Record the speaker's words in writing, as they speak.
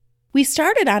We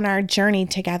started on our journey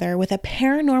together with a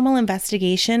paranormal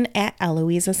investigation at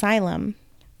Eloise Asylum.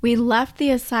 We left the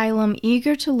asylum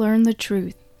eager to learn the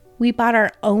truth. We bought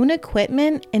our own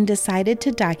equipment and decided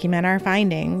to document our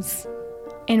findings.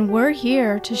 And we're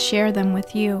here to share them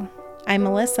with you. I'm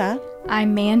Melissa.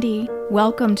 I'm Mandy.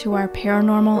 Welcome to our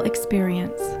paranormal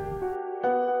experience.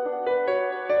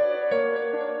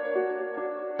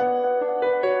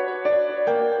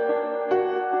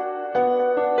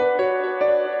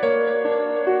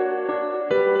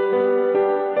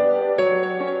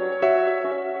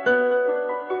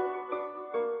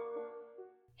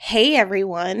 Hey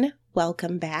everyone,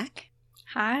 welcome back.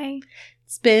 Hi.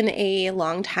 It's been a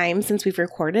long time since we've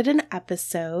recorded an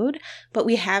episode, but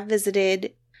we have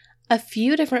visited a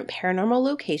few different paranormal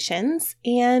locations,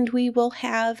 and we will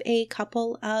have a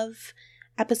couple of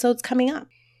episodes coming up.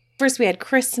 First we had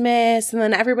Christmas, and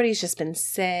then everybody's just been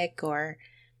sick or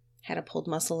had a pulled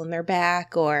muscle in their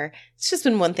back, or it's just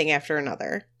been one thing after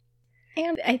another.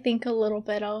 And I think a little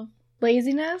bit of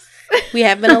laziness. We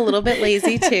have been a little bit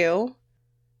lazy too.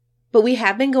 But we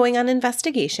have been going on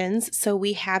investigations, so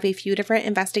we have a few different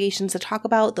investigations to talk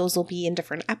about. Those will be in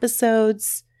different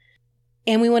episodes.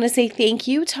 And we want to say thank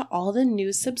you to all the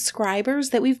new subscribers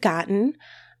that we've gotten.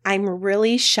 I'm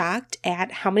really shocked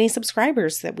at how many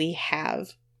subscribers that we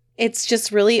have. It's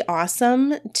just really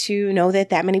awesome to know that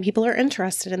that many people are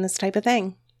interested in this type of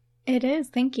thing. It is.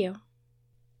 Thank you.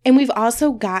 And we've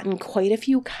also gotten quite a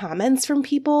few comments from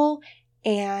people.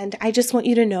 And I just want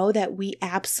you to know that we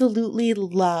absolutely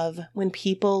love when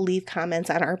people leave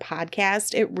comments on our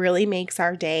podcast. It really makes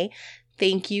our day.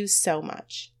 Thank you so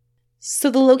much. So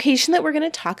the location that we're going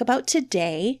to talk about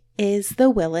today is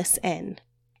the Willis Inn.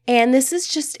 And this is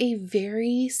just a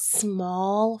very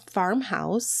small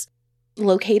farmhouse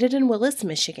located in Willis,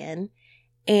 Michigan.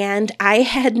 And I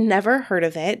had never heard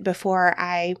of it before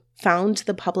I found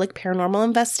the Public Paranormal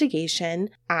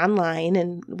Investigation online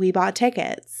and we bought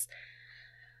tickets.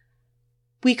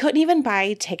 We couldn't even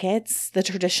buy tickets the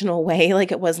traditional way,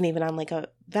 like it wasn't even on like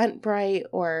Eventbrite,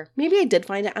 or maybe I did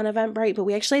find it on Eventbrite, but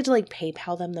we actually had to like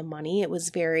PayPal them the money. It was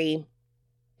very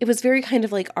kind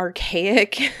of like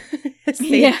archaic.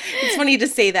 Yeah. It's funny to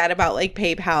say that about like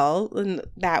PayPal in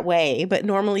that way, but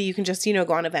normally you can just, go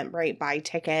on Eventbrite, buy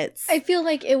tickets. I feel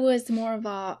like it was more of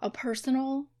a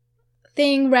personal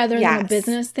thing rather than a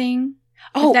business thing.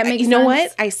 Oh, that makes you know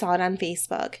sense. what? I saw it on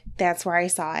Facebook. That's where I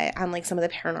saw it, on like some of the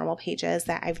paranormal pages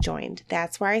that I've joined.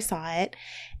 That's where I saw it.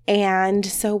 And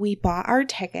so we bought our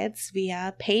tickets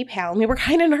via PayPal. And we were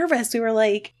kind of nervous. We were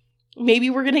like,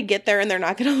 maybe we're going to get there and they're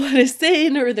not going to let us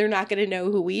in, or they're not going to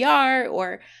know who we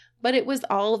are. But it was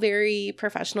all very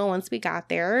professional once we got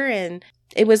there, and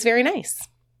it was very nice.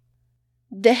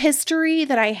 The history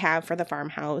that I have for the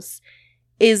farmhouse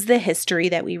is the history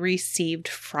that we received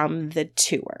from the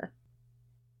tour.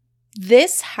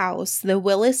 This house, the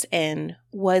Willis Inn,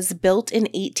 was built in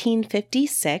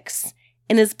 1856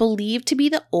 and is believed to be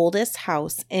the oldest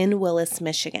house in Willis,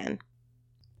 Michigan.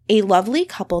 A lovely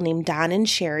couple named Don and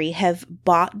Sherry have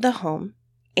bought the home,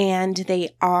 and they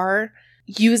are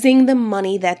using the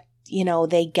money that,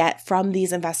 they get from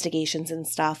these investigations and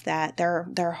stuff that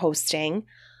they're hosting.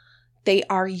 They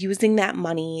are using that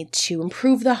money to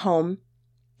improve the home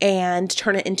and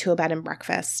turn it into a bed and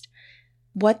breakfast.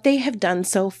 What they have done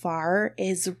so far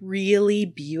is really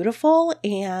beautiful,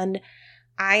 and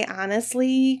I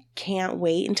honestly can't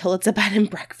wait until it's a bed and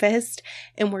breakfast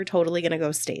and we're totally going to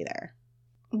go stay there.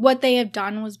 What they have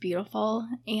done was beautiful,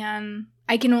 and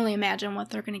I can only imagine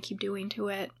what they're going to keep doing to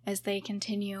it as they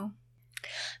continue.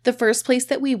 The first place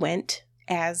that we went,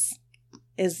 as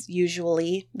is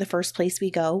usually the first place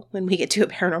we go when we get to a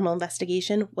paranormal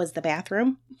investigation, was the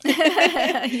bathroom.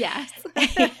 Yes.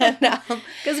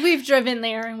 Because we've driven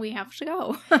there and we have to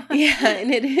go. Yeah,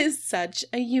 and it is such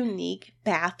a unique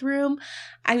bathroom.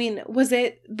 I mean, was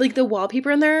it like the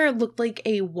wallpaper in there looked like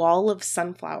a wall of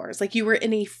sunflowers, like you were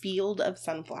in a field of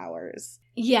sunflowers?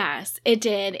 Yes, it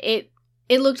did. It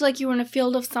looked like you were in a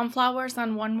field of sunflowers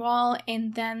on one wall,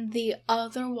 and then the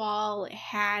other wall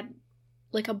had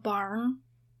like a barn.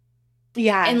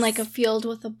 Yes. And like a field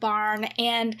with a barn.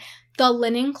 And the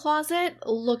linen closet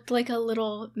looked like a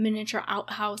little miniature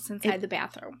outhouse inside the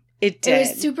bathroom. It did. It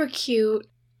was super cute.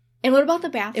 And what about the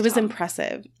bathtub? It was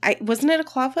impressive. Wasn't it a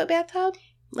clawfoot bathtub?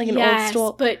 Like an old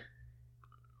stool? But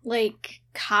like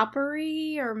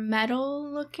coppery or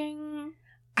metal looking.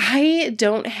 I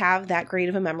don't have that great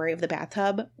of a memory of the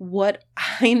bathtub. What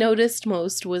I noticed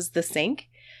most was the sink,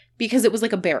 because it was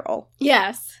like a barrel.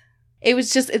 Yes. It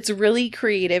was just, it's really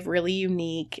creative, really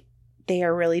unique. They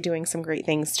are really doing some great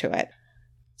things to it.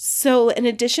 So an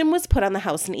addition was put on the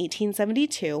house in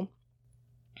 1872,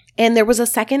 And there was a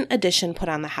second addition put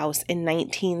on the house in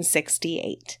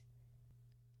 1968.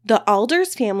 The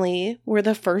Alders family were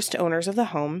the first owners of the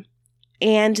home.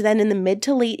 And then in the mid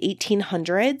to late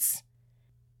 1800s,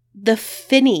 the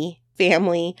Finney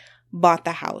family bought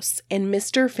the house. And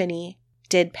Mr. Finney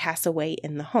did pass away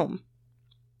in the home.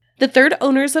 The third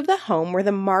owners of the home were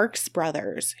the Marx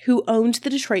brothers, who owned the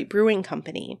Detroit Brewing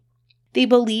Company. They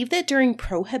believed that during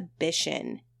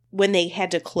Prohibition, when they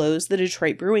had to close the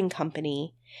Detroit Brewing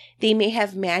Company, they may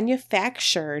have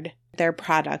manufactured their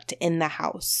product in the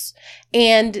house.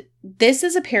 And this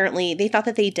is apparently, they thought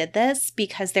that they did this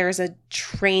because there's a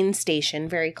train station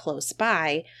very close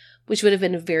by, which would have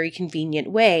been a very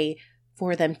convenient way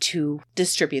for them to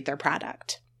distribute their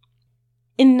product.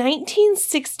 In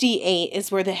 1968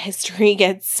 is where the history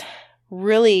gets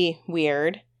really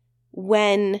weird,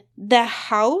 when the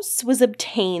house was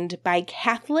obtained by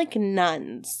Catholic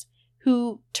nuns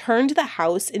who turned the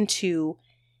house into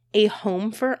a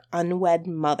home for unwed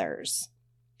mothers.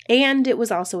 And it was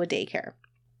also a daycare.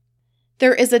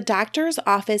 There is a doctor's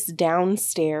office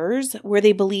downstairs where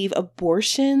they believe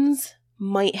abortions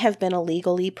might have been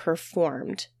illegally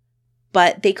performed.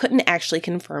 But they couldn't actually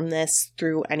confirm this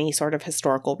through any sort of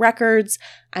historical records.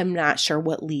 I'm not sure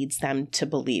what leads them to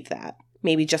believe that.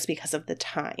 Maybe just because of the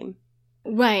time.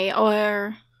 Right,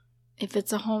 or if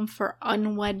it's a home for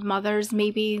unwed mothers,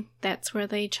 maybe that's where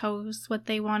they chose what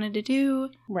they wanted to do.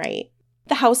 Right.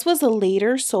 The house was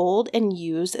later sold and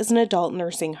used as an adult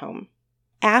nursing home.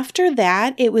 After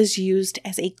that, it was used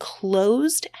as a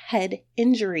closed head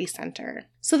injury center.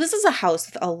 So this is a house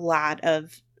with a lot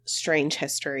of strange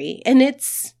history, and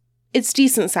it's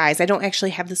decent size. I don't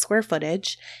actually have the square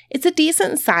footage. It's a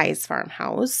decent size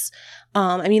farmhouse.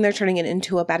 I mean, they're turning it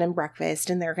into a bed and breakfast,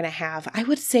 and they're going to have, I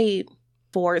would say,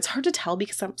 4. It's hard to tell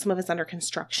because some of it's under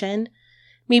construction.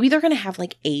 Maybe they're going to have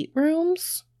like 8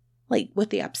 rooms, like with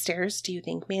the upstairs. Do you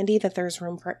think, Mandy, that there's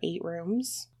room for 8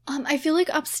 rooms? I feel like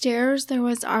upstairs there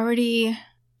was already,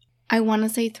 I want to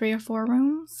say 3 or 4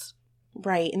 rooms.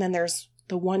 Right, and then there's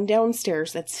the one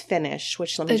downstairs that's finished,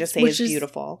 which let me just say is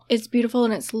beautiful. It's beautiful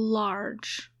and it's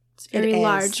large. It's a very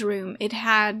large room. It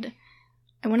had,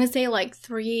 I want to say like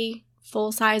 3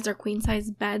 full-size or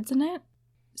queen-size beds in it.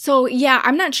 So yeah,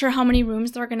 I'm not sure how many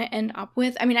rooms they're going to end up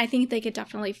with. I mean, I think they could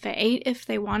definitely fit 8 if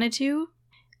they wanted to.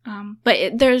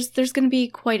 But there's going to be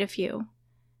quite a few.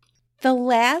 The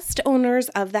last owners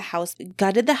of the house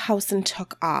gutted the house and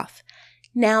took off.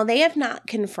 Now, they have not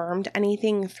confirmed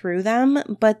anything through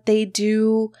them, but they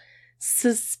do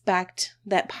suspect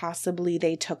that possibly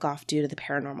they took off due to the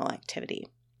paranormal activity.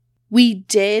 We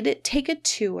did take a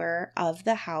tour of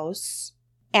the house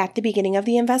at the beginning of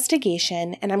the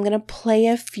investigation, and I'm going to play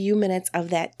a few minutes of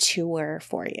that tour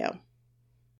for you.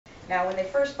 Now, when they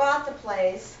first bought the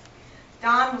place,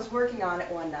 Don was working on it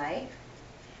one night,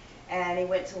 and he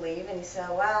went to leave, and he said,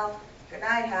 "Well, good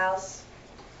night, house."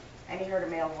 And he heard a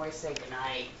male voice say, "Good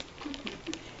night."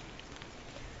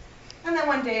 And then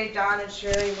one day, Don and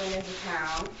Sherry went into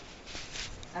town,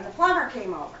 and the plumber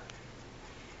came over.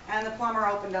 And the plumber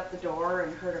opened up the door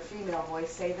and heard a female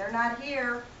voice say, "They're not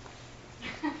here."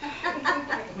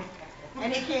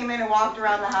 And he came in and walked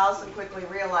around the house and quickly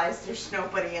realized there's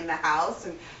nobody in the house.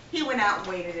 And he went out and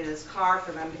waited in his car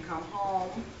for them to come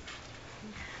home.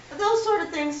 But those sort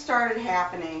of things started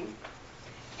happening,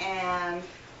 and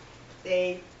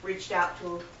they reached out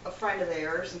to a friend of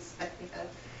theirs, and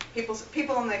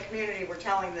people in the community were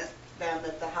telling them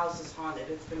that the house is haunted.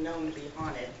 It's been known to be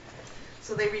haunted.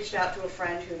 So they reached out to a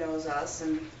friend who knows us,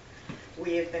 and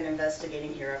we have been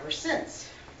investigating here ever since.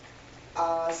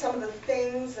 Some of the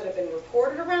things that have been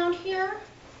reported around here,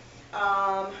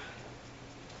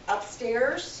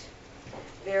 upstairs,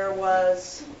 there were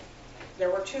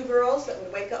 2 girls that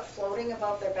would wake up floating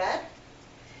above their bed.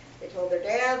 They told their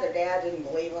dad didn't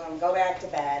believe them, go back to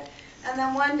bed. And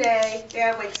then one day,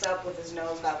 Dad wakes up with his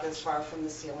nose about this far from the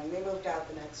ceiling. They moved out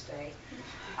the next day.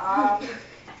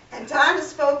 And Don has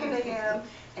spoken to him,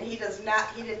 and he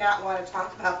did not want to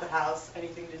talk about the house,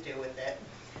 anything to do with it.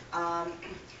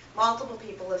 Multiple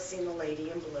people have seen the lady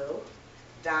in blue.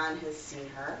 Don has seen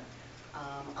her.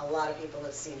 A lot of people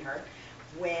have seen her.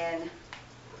 When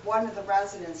one of the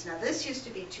residents, now this used to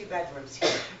be 2 bedrooms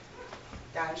here.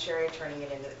 Don and Sherry turned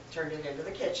it into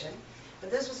the kitchen. But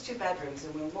this was 2 bedrooms,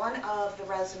 and when one of the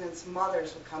residents'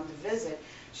 mothers would come to visit,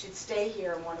 she'd stay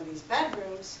here in one of these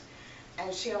bedrooms,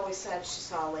 and she always said she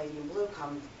saw a lady in blue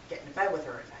come get into bed with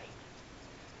her at night.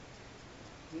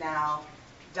 Now,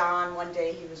 Don, one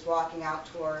day he was walking out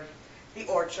toward the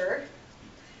orchard,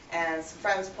 and some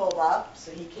friends pulled up,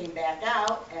 so he came back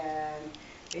out, and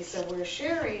they said, "Where's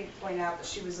Sherry?" Pointed out that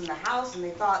she was in the house, and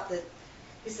they thought that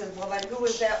He said, well, then who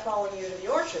was that following you to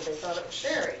the orchard? They thought it was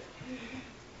Sherry.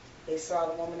 They saw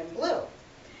the woman in blue.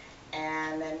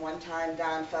 And then one time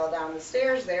Don fell down the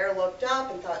stairs there, looked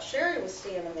up, and thought Sherry was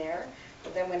standing there.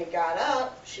 But then when he got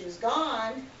up, she was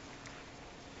gone.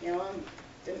 You know, and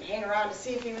didn't hang around to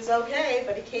see if he was okay,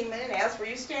 but he came in and asked, were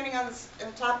you standing on the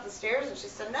top of the stairs? And she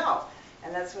said, no.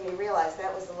 And that's when he realized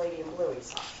that was the lady in blue he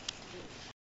saw.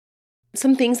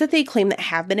 Some things that they claim that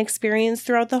have been experienced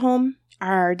throughout the home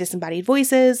are disembodied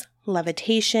voices,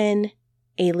 levitation,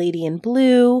 a lady in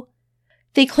blue.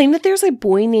 They claim that there's a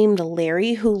boy named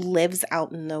Larry who lives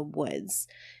out in the woods.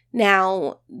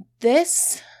 Now,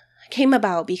 this came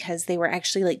about because they were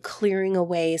actually like clearing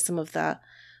away some of the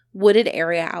wooded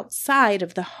area outside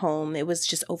of the home. It was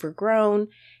just overgrown,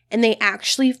 and they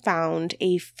actually found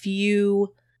a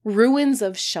few ruins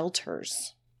of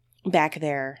shelters back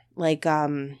there, like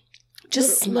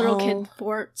just little kid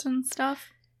forts and stuff.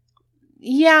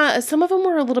 Yeah, some of them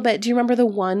were a little bit. Do you remember the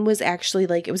one was actually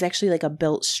like, it was actually like a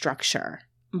built structure,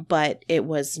 but it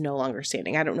was no longer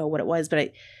standing. I don't know what it was, but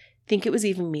I think it was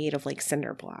even made of like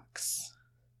cinder blocks.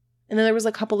 And then there was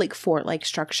a couple like fort-like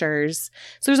structures.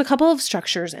 So there's a couple of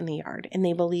structures in the yard, and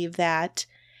they believe that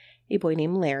a boy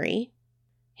named Larry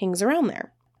hangs around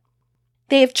there.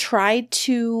 They have tried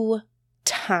to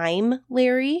time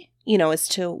Larry, as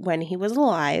to when he was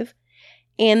alive.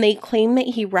 And they claim that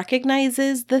he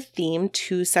recognizes the theme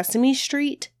to Sesame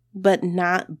Street, but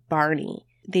not Barney.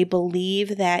 They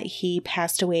believe that he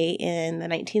passed away in the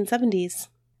 1970s.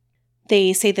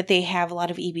 They say that they have a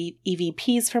lot of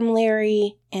EVPs from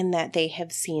Larry and that they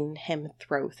have seen him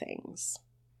throw things.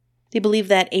 They believe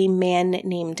that a man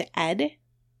named Ed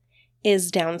is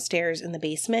downstairs in the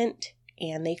basement,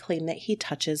 and they claim that he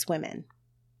touches women.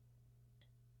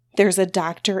 There's a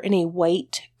doctor in a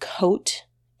white coat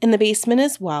in the basement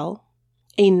as well,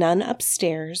 a nun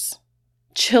upstairs,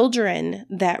 children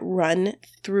that run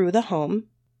through the home.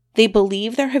 They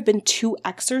believe there have been 2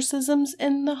 exorcisms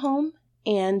in the home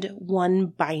and 1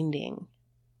 binding.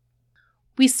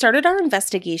 We started our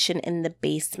investigation in the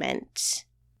basement.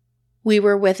 We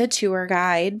were with a tour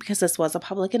guide because this was a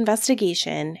public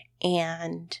investigation,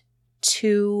 and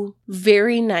 2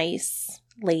 very nice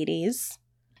ladies.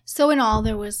 So in all,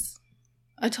 there was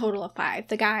a total of 5,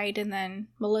 the guide and then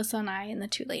Melissa and I and the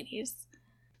 2 ladies.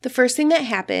 The first thing that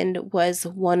happened was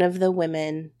one of the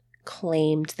women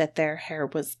claimed that their hair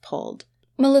was pulled.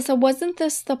 Melissa, wasn't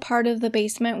this the part of the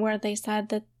basement where they said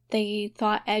that they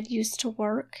thought Ed used to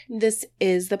work? This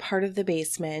is the part of the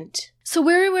basement. So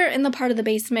we were in the part of the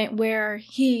basement where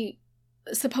he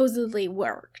supposedly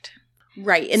worked.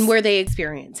 Right, and where they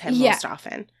experience him most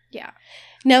often. Yeah.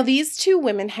 Now, these 2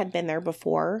 women had been there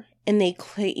before, and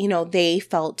they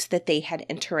felt that they had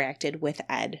interacted with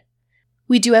Ed.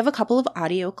 We do have a couple of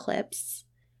audio clips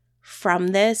from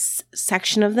this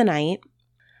section of the night.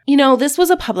 This was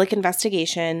a public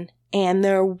investigation, and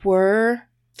there were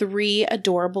 3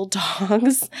 adorable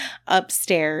dogs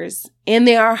upstairs, and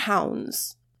they are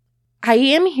hounds. I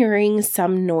am hearing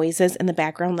some noises in the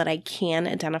background that I can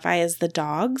identify as the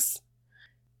dogs,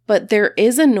 but there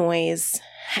is a noise,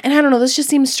 and I don't know, this just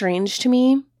seems strange to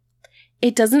me.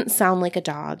 It doesn't sound like a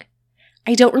dog.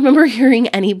 I don't remember hearing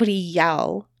anybody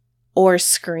yell or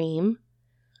scream,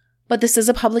 but this is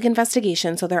a public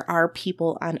investigation, so there are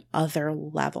people on other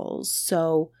levels.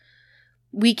 So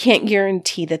we can't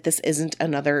guarantee that this isn't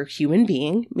another human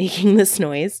being making this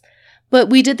noise, but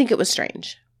we did think it was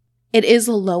strange. It is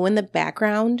low in the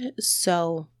background,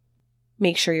 so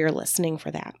make sure you're listening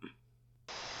for that.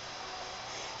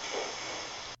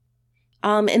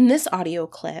 In this audio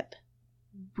clip,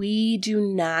 we do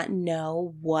not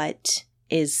know what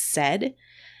is said,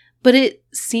 but it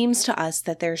seems to us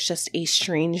that there's just a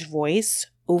strange voice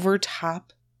over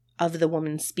top of the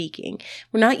woman speaking.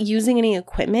 We're not using any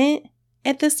equipment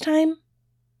at this time.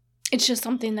 It's just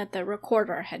something that the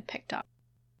recorder had picked up.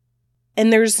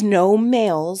 And there's no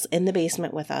males in the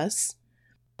basement with us.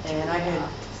 And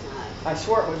I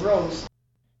swore it was Rose.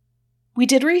 We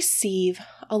did receive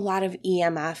a lot of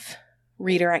EMF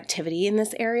reader activity in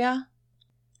this area.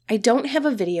 I don't have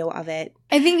a video of it.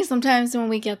 I think sometimes when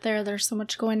we get there, there's so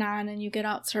much going on and you get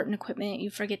out certain equipment, you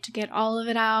forget to get all of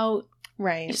it out.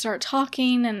 Right. You start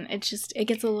talking and it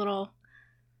gets a little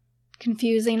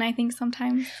confusing, I think,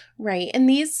 sometimes. Right. And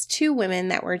these 2 women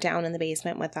that were down in the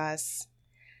basement with us,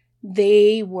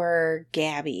 they were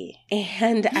gabby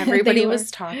and everybody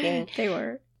was talking. They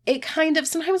were. It kind of,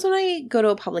 sometimes when I go to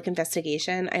a public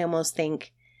investigation, I almost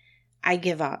think I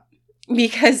give up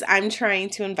because I'm trying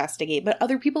to investigate, but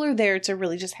other people are there to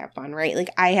really just have fun, right? Like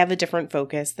I have a different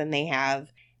focus than they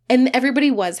have, and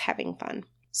everybody was having fun.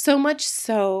 So much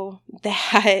so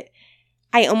that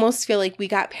I almost feel like we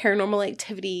got paranormal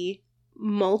activity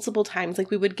multiple times.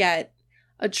 Like we would get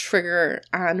a trigger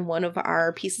on one of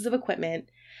our pieces of equipment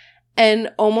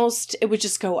and almost it would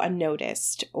just go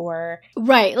unnoticed or...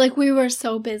 Right. Like we were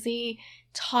so busy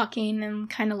talking and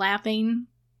kind of laughing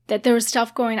that there was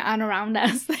stuff going on around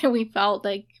us that we felt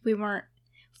like we weren't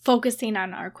focusing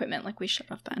on our equipment like we should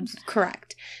have been.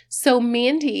 Correct. So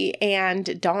Mandy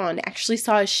and Dawn actually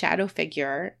saw a shadow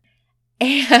figure,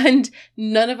 and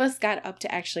none of us got up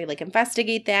to actually like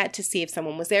investigate that to see if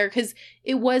someone was there because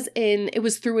it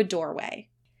was through a doorway.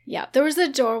 Yeah, there was a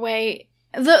doorway.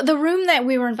 The room that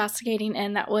we were investigating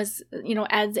in that was, you know,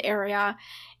 Ed's area,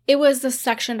 it was the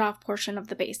sectioned off portion of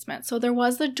the basement. So there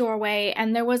was the doorway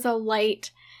and there was a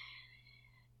light,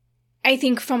 I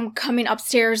think from coming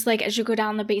upstairs, like as you go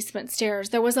down the basement stairs,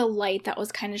 there was a light that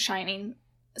was kind of shining.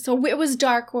 So it was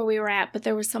dark where we were at, but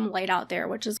there was some light out there,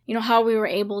 which is, you know, how we were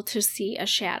able to see a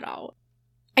shadow.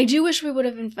 I do wish we would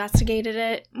have investigated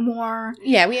it more.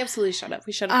 Yeah, we absolutely should have.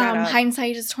 We should have got up.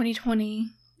 Hindsight is 20/20.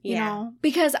 You know,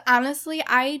 because honestly,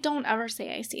 I don't ever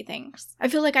say I see things. I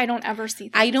feel like I don't ever see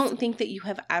things. I don't think that you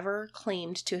have ever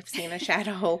claimed to have seen a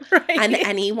shadow on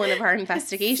any one of our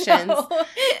investigations.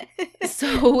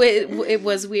 So it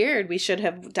was weird. We should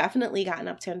have definitely gotten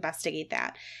up to investigate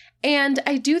that. And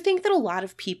I do think that a lot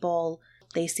of people,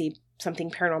 they see something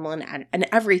paranormal in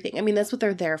everything. I mean, that's what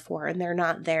they're there for. And they're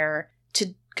not there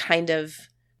to kind of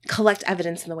collect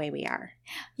evidence in the way we are.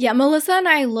 Yeah, Melissa and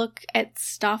I look at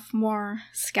stuff more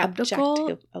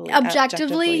skeptical.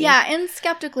 Objectively, yeah, and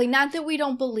skeptically. Not that we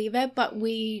don't believe it, but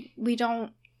we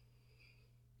don't.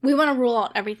 We want to rule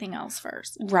out everything else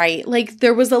first. Right. Like,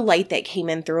 there was a light that came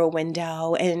in through a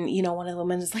window, and, you know, one of the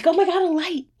women is like, oh my God, a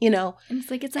light, you know. And it's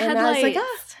like, it's a headlight. I was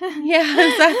like, yeah.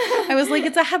 I was like,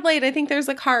 it's a headlight. I think there's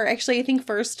a car. Actually, I think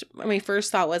my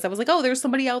first thought was, I was like, oh, there's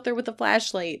somebody out there with a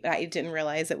flashlight. I didn't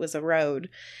realize it was a road.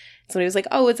 So he was like,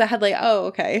 oh, it's a headlight. Oh,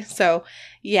 okay. So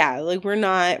yeah, like we're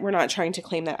not trying to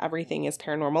claim that everything is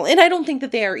paranormal. And I don't think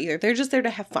that they are either. They're just there to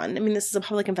have fun. I mean, this is a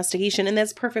public investigation and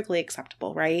that's perfectly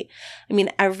acceptable, right? I mean,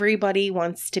 everybody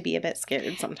wants to be a bit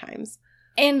scared sometimes.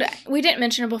 And we didn't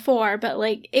mention it before, but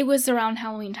like it was around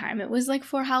Halloween time. It was like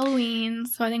for Halloween.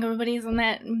 So I think everybody's in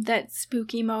that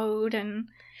spooky mode. And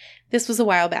this was a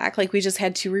while back. Like, we just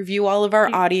had to review all of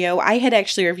our audio. I had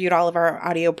actually reviewed all of our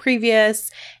audio previous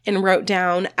and wrote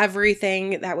down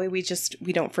everything. That way we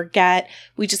don't forget.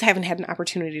 We just haven't had an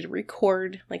opportunity to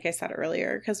record, like I said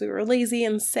earlier, because we were lazy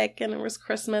and sick and it was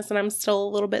Christmas and I'm still a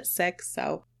little bit sick.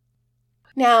 So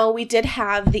now we did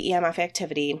have the EMF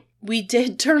activity. We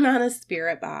did turn on a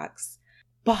spirit box,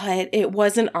 but it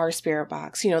wasn't our spirit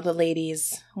box. You know, the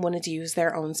ladies wanted to use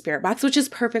their own spirit box, which is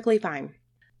perfectly fine.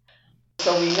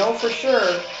 So we know for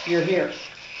sure you're here.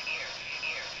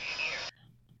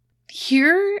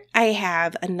 Here I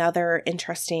have another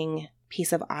interesting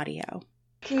piece of audio.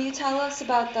 Can you tell us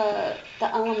about the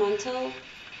elemental?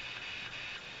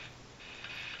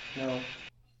 No.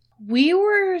 We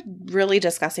were really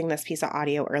discussing this piece of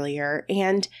audio earlier,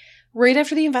 and right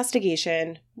after the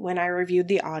investigation, when I reviewed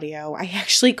the audio, I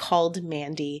actually called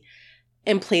Mandy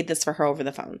and played this for her over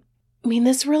the phone. I mean,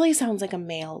 this really sounds like a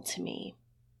male to me.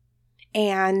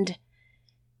 And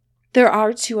there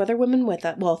are two other women with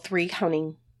us, well, three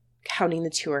counting the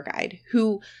tour guide,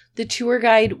 who the tour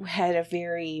guide had a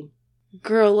very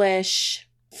girlish,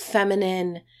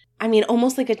 feminine, I mean,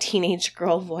 almost like a teenage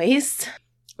girl voice.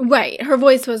 Right. Her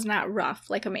voice was not rough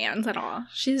like a man's at all.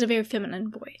 She's a very feminine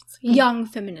voice. Young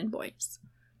feminine voice.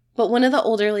 But one of the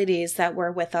older ladies that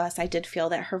were with us, I did feel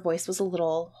that her voice was a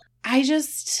little, I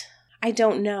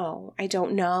don't know. I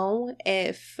don't know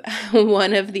if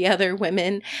one of the other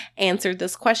women answered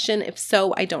this question. If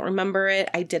so, I don't remember it.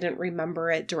 I didn't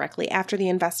remember it directly after the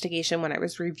investigation when I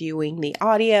was reviewing the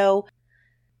audio.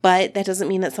 But that doesn't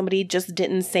mean that somebody just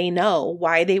didn't say no.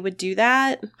 Why they would do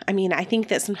that? I mean, I think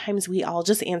that sometimes we all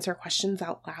just answer questions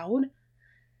out loud.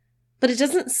 But it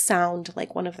doesn't sound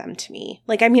like one of them to me.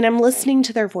 Like, I mean, I'm listening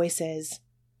to their voices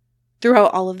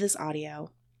throughout all of this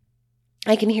audio.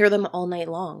 I can hear them all night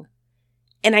long.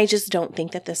 And I just don't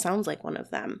think that this sounds like one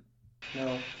of them.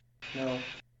 No.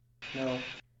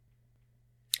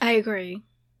 I agree.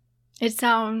 It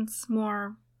sounds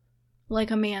more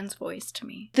like a man's voice to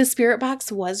me. The spirit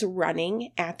box was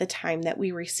running at the time that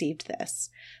we received this.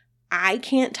 I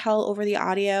can't tell over the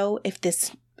audio if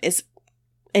this is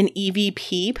an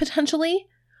EVP potentially,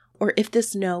 or if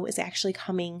this no is actually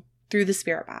coming through the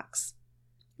spirit box.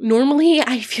 Normally,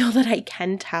 I feel that I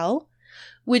can tell,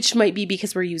 which might be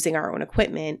because we're using our own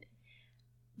equipment.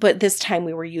 But this time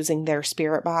we were using their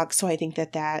spirit box, so I think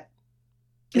that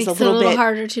is makes a little it a little bit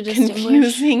harder to distinguish.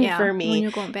 Confusing for me when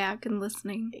you're going back and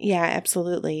listening. Yeah,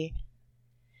 absolutely.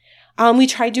 We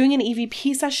tried doing an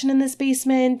EVP session in this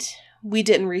basement. We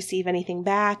didn't receive anything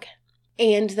back.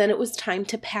 And then it was time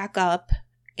to pack up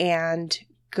and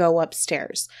go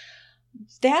upstairs.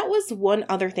 That was one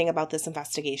other thing about this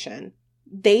investigation.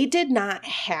 They did not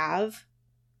have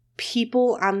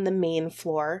people on the main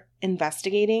floor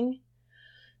investigating.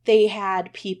 They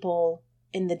had people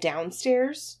in the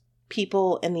downstairs,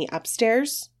 people in the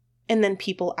upstairs, and then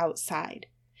people outside.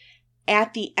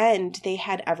 At the end, they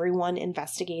had everyone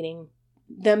investigating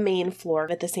the main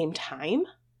floor at the same time.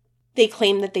 They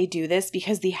claim that they do this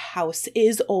because the house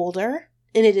is older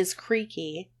and it is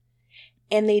creaky,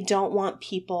 and they don't want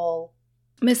people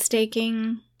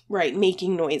mistaking. Right,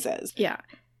 making noises. Yeah.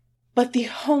 But the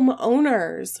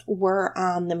homeowners were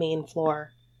on the main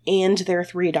floor and their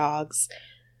 3 dogs.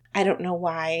 I don't know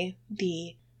why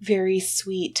the very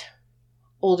sweet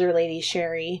older lady,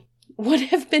 Sherry, would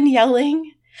have been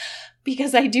yelling,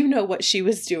 because I do know what she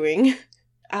was doing.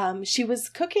 She was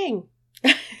cooking.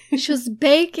 She was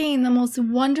baking the most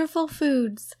wonderful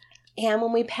foods. And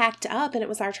when we packed up and it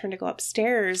was our turn to go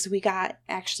upstairs, we got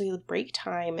actually break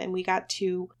time and we got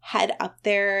to head up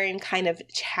there and kind of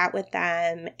chat with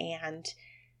them, and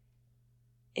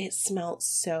it smelled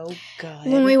so good.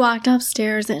 When we walked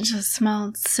upstairs, it just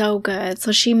smelled so good.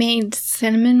 So she made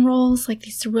cinnamon rolls, like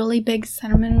these really big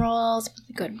cinnamon rolls with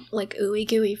a good, like, ooey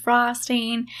gooey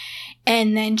frosting.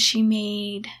 And then she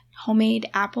made homemade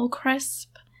apple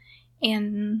crisp.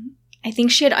 And I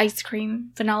think she had ice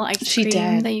cream, vanilla ice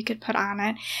cream that you could put on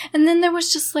it. And then there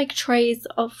was just, like, trays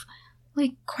of,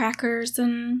 like, crackers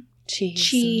and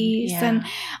cheese. And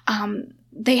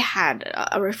they had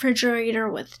a refrigerator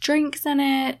with drinks in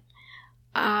it.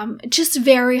 Just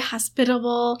very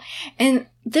hospitable. And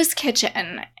this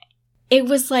kitchen, it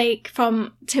was like,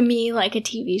 to me, like a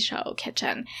TV show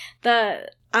kitchen.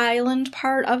 The island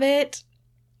part of it,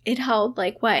 it held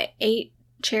like, 8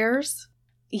 chairs?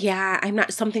 Yeah, I'm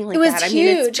not, something like that. It was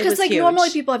huge. Because, like, normally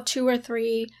people have 2 or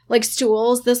 3, like,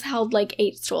 stools. This held, like,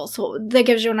 8 stools. So that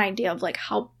gives you an idea of, like,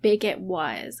 how big it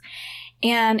was.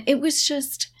 And it was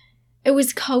just, it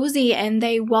was cozy, and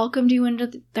they welcomed you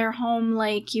into their home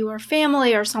like you were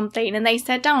family or something, and they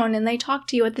sat down and they talked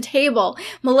to you at the table.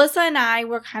 Melissa and I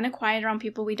were kind of quiet around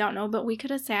people we don't know, but we could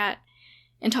have sat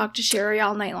and talked to Sherry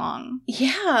all night long.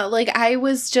 Yeah, like, I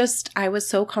was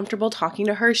so comfortable talking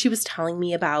to her. She was telling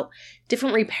me about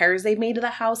different repairs they've made to the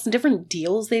house and different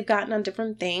deals they've gotten on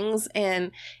different things, and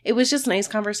it was just nice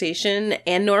conversation.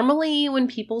 And normally when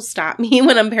people stop me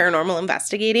when I'm paranormal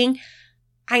investigating,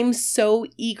 I'm so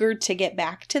eager to get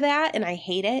back to that, and I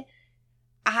hate it.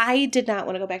 I did not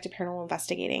want to go back to paranormal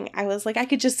investigating. I was like, I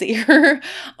could just sit here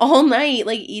all night,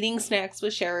 like, eating snacks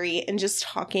with Sherry and just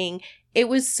talking. It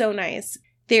was so nice.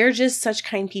 They're just such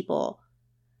kind people.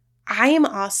 I am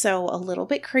also a little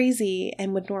bit crazy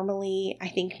and would normally, I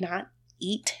think, not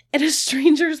eat at a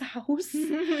stranger's house.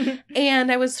 And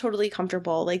I was totally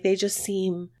comfortable. Like, they just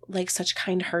seem like such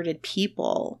kind-hearted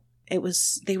people.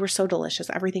 They were so delicious.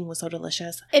 Everything was so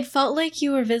delicious. It felt like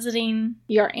you were visiting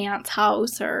your aunt's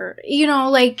house, or, you know,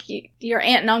 like your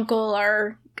aunt and uncle,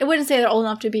 or I wouldn't say they're old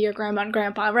enough to be your grandma and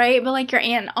grandpa, right? But like your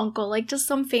aunt and uncle, like just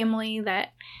some family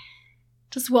that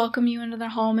just welcomed you into their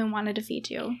home and wanted to feed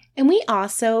you. And we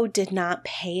also did not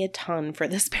pay a ton for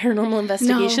this paranormal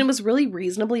investigation. No. It was really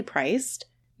reasonably priced.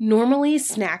 Normally,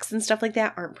 snacks and stuff like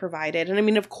that aren't provided. And I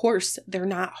mean, of course, they're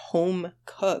not home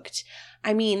cooked.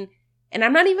 I mean, and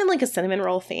I'm not even like a cinnamon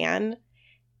roll fan.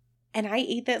 And I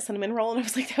ate that cinnamon roll and I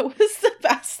was like, that was the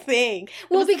best thing.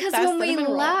 Well, because when we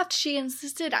left, she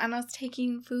insisted on us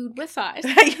taking food with us.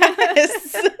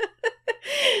 Yes.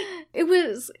 It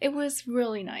was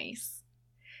really nice.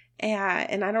 Yeah,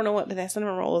 and I don't know what, but that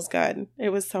cinnamon roll was good. It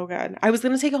was so good. I was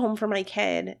going to take it home for my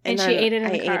kid. And she ate it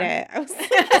in the car. I ate it. I was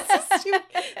like,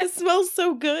 it smells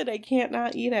so good. I can't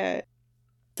not eat it.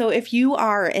 So if you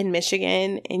are in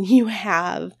Michigan and you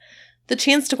have the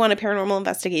chance to go on a paranormal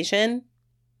investigation.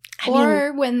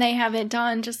 Or when they have it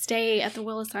done, just stay at the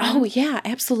Willis Island. Oh, yeah,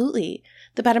 absolutely.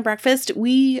 The bed and breakfast,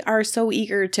 we are so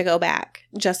eager to go back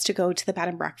just to go to the bed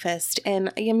and breakfast. And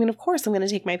I mean, of course, I'm going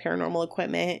to take my paranormal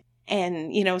equipment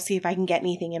and, you know, see if I can get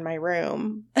anything in my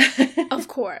room. Of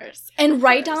course. And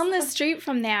right down the street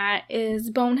from that is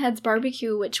Bonehead's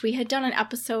Barbecue, which we had done an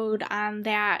episode on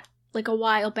that like a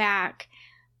while back.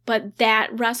 But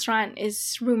that restaurant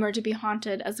is rumored to be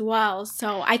haunted as well.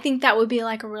 So I think that would be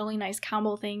like a really nice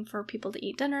combo thing for people to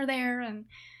eat dinner there and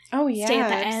stay at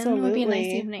the end. It would be a nice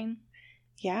evening.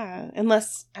 Yeah.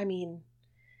 Unless, I mean,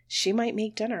 she might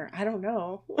make dinner. I don't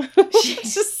know. We'll have to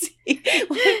see.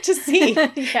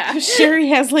 Yeah. If Sherry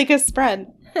has like a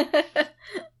spread.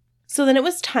 So then it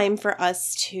was time for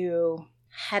us to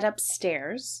head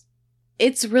upstairs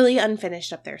It's really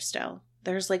unfinished up there still.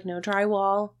 There's like no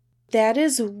drywall. That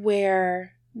is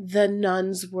where the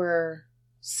nuns were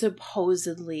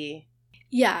supposedly.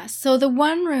 Yeah, so the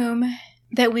one room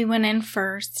that we went in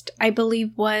first, I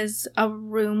believe, was a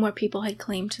room where people had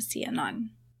claimed to see a nun.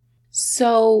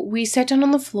 So we sat down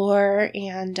on the floor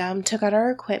and took out our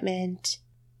equipment,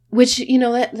 which, you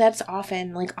know, that's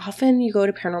often you go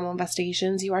to paranormal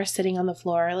investigations, you are sitting on the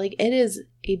floor. Like, it is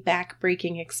a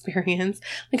back-breaking experience.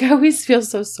 Like, I always feel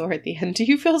so sore at the end. Do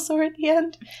you feel sore at the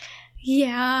end?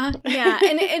 Yeah.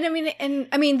 And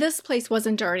I mean, this place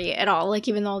wasn't dirty at all. Like,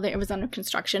 even though it was under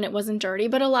construction, it wasn't dirty.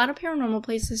 But a lot of paranormal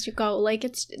places you go, like,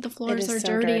 the floors are so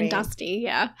dirty and dusty.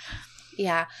 Yeah.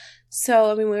 Yeah.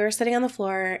 So, I mean, we were sitting on the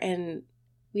floor and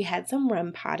we had some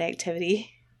REM pod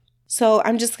activity. So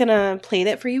I'm just going to play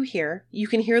that for you here. You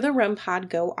can hear the REM pod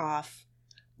go off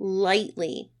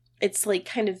lightly. It's like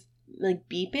kind of like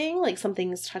beeping, like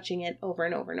something is touching it over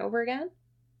and over and over again.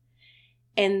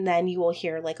 And then you will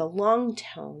hear like a long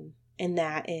tone, and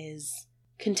that is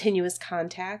continuous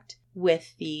contact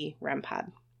with the REM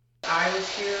pod. I was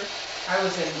here. I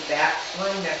was in that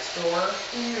room next door,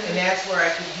 and that's where I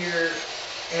could hear,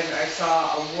 and I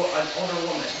saw an older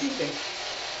woman beeping.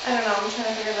 I don't know. I'm trying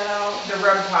to figure that out. The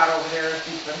REM pod over there is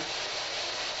beeping.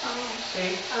 Oh.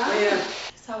 See? Oh. Yeah.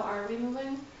 So are we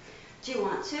moving? Do you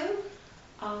want to?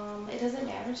 It doesn't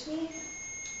matter to me.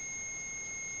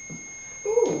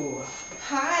 Ooh.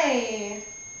 Hi.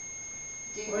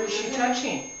 What is she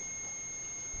touching?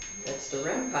 That's the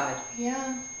REM pod.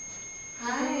 Yeah.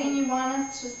 Hi. You want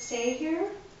us to stay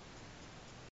here?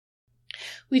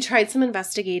 We tried some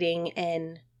investigating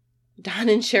in Don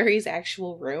and Sherry's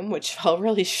actual room, which felt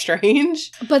really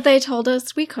strange. But they told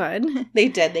us we could. They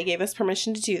did. They gave us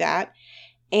permission to do that.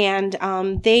 And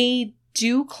they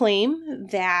do claim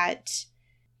that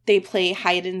they play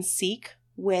hide and seek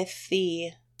with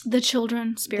the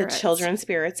children spirits. The children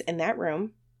spirits in that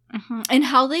room. Mm-hmm. And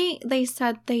how they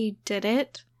said they did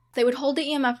it, they would hold the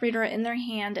EMF reader in their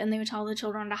hand and they would tell the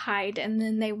children to hide, and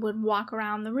then they would walk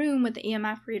around the room with the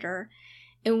EMF reader.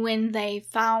 And when they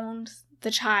found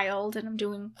the child, and I'm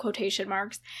doing quotation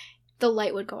marks, the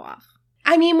light would go off.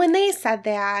 I mean, when they said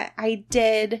that, I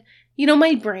did, you know,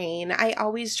 my brain, I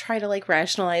always try to like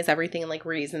rationalize everything and like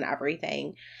reason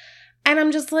everything. And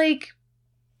I'm just like,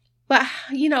 but,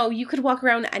 you know, you could walk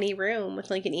around any room with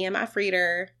like an EMF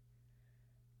reader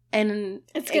and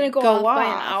it's going to go off by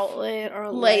an outlet or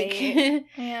like,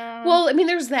 yeah. Well, I mean,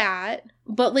 there's that.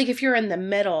 But like if you're in the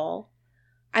middle,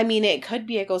 I mean, it could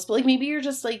be a ghost, but like maybe you're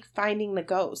just like finding the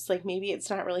ghost. Like maybe it's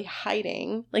not really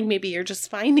hiding. Like maybe you're just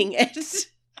finding it.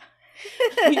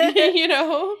 You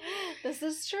know? This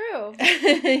is true.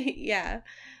 Yeah.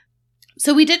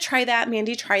 So we did try that.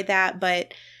 Mandy tried that,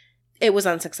 but it was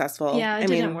unsuccessful. Yeah, it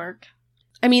didn't work.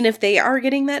 I mean, if they are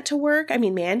getting that to work, I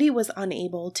mean, Mandy was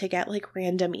unable to get like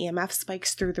random EMF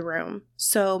spikes through the room.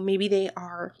 So maybe they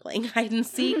are playing hide and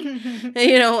seek.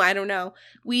 You know, I don't know.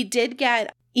 We did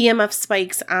get EMF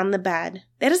spikes on the bed.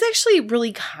 That is actually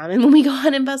really common when we go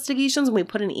on investigations. When we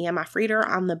put an EMF reader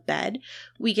on the bed,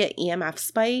 we get EMF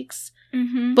spikes.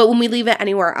 Mm-hmm. But when we leave it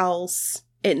anywhere else,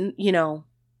 it, you know,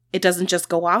 it doesn't just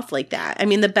go off like that. I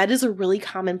mean, the bed is a really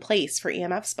common place for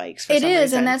EMF spikes. For it some is,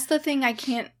 reason. and that's the thing. I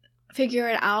can't figure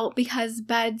it out because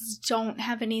beds don't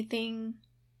have anything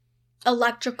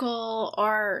electrical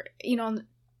or, you know,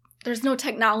 there's no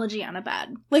technology on a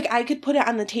bed. Like, I could put it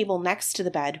on the table next to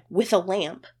the bed with a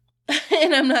lamp,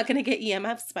 and I'm not going to get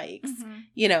EMF spikes,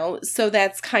 you know? So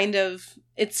that's kind of,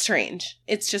 it's strange.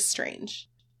 It's just strange.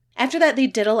 After that, they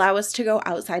did allow us to go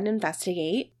outside and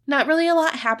investigate. Not really a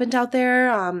lot happened out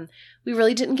there. We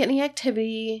really didn't get any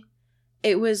activity.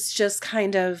 It was just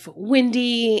kind of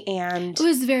windy, and it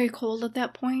was very cold at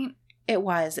that point. It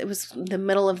was the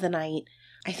middle of the night.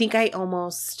 I think I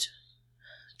almost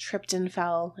tripped and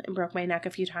fell and broke my neck a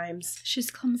few times.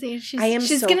 She's clumsy. She's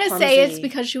so gonna clumsy. Say it's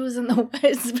because she was in the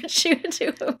woods, but she would do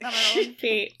it on her own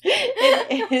feet.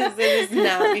 It is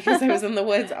not because I was in the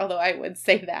woods, although I would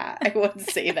say that.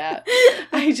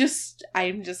 I'm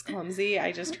just clumsy.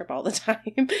 I just trip all the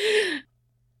time.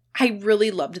 I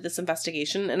really loved this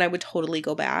investigation, and I would totally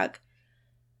go back.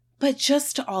 But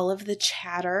just all of the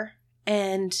chatter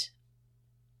and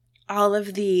all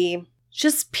of the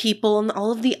just people and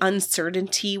all of the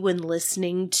uncertainty when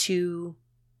listening to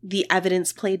the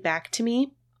evidence played back to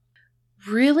me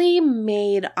really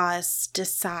made us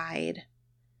decide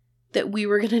that we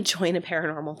were going to join a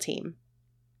paranormal team.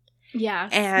 Yeah.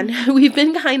 And we've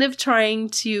been kind of trying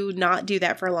to not do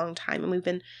that for a long time. And we've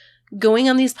been going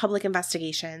on these public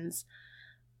investigations.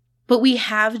 But we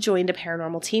have joined a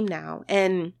paranormal team now.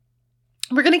 And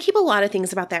we're going to keep a lot of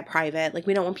things about that private. Like,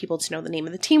 we don't want people to know the name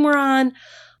of the team we're on.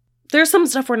 There's some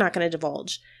stuff we're not going to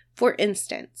divulge. For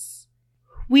instance,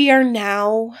 we are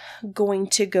now going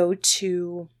to go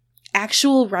to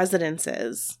actual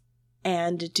residences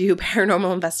and do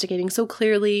paranormal investigating. So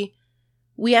clearly,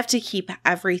 we have to keep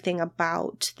everything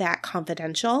about that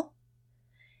confidential,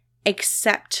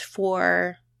 except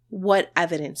for what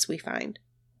evidence we find.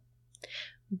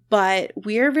 But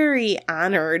we're very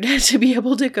honored to be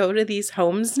able to go to these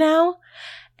homes now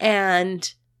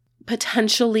and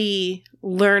potentially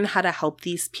learn how to help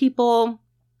these people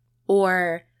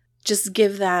or just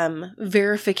give them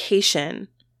verification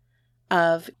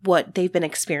of what they've been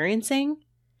experiencing.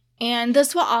 And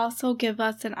this will also give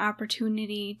us an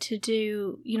opportunity to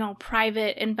do,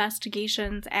 private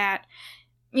investigations at,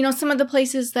 some of the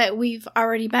places that we've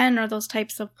already been, or those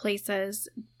types of places.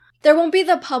 There won't be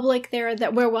the public there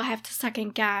where we'll have to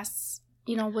second guess,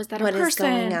 was that a person? What is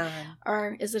going on?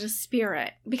 Or is it a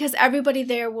spirit? Because everybody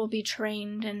there will be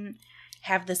trained and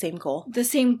have the same goal. The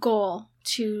same goal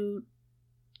to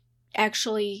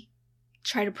actually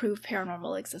try to prove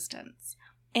paranormal existence.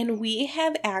 And we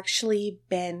have actually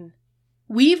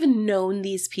we've known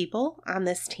these people on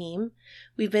this team.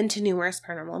 We've been to numerous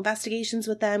paranormal investigations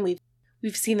with them.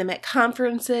 We've seen them at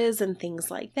conferences and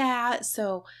things like that.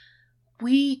 So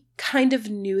we kind of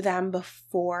knew them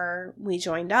before we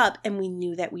joined up, and we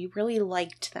knew that we really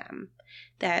liked them,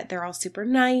 that they're all super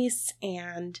nice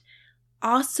and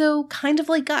also kind of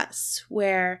like us,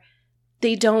 where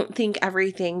they don't think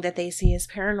everything that they see is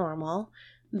paranormal.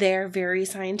 They're very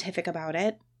scientific about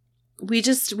it.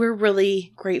 We're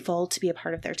really grateful to be a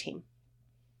part of their team.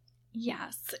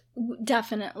 Yes,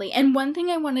 definitely. And one thing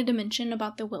I wanted to mention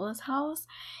about the Willis House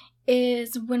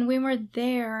is when we were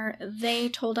there, they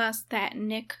told us that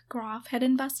Nick Groff had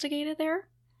investigated there.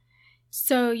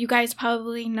 So you guys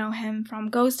probably know him from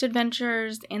Ghost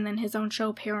Adventures and then his own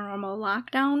show, Paranormal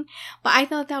Lockdown. But I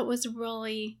thought that was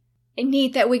really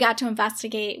neat that we got to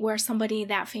investigate where somebody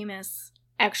that famous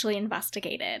actually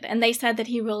investigated. And they said that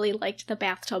he really liked the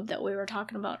bathtub that we were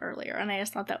talking about earlier. And I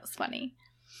just thought that was funny.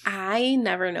 I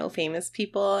never know famous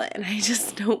people, and I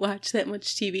just don't watch that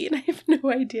much TV, and I have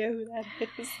no idea who that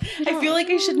is. I feel like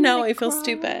I should know. I feel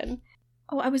stupid.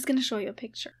 Oh, I was going to show you a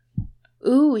picture.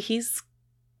 Ooh, he's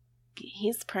pretty.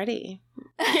 He's pretty.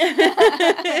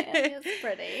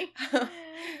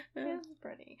 He's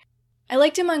pretty. I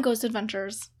liked him on Ghost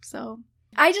Adventures, so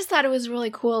I just thought it was really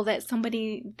cool that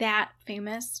somebody that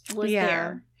famous was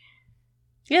there.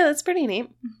 Yeah, that's pretty neat.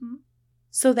 Mm-hmm.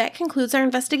 So that concludes our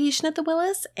investigation at the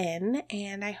Willis Inn,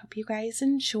 and I hope you guys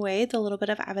enjoyed the little bit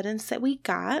of evidence that we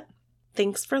got.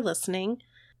 Thanks for listening.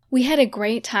 We had a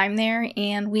great time there,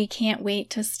 and we can't wait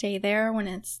to stay there when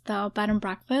it's the bed and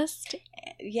breakfast.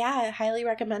 Yeah, highly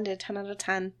recommended. 10 out of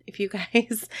 10. If you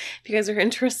guys are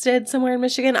interested somewhere in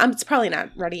Michigan, it's probably not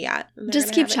ready yet.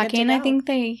 Just keep checking. I think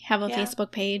they have a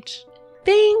Facebook page.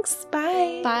 Thanks.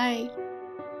 Bye. Bye.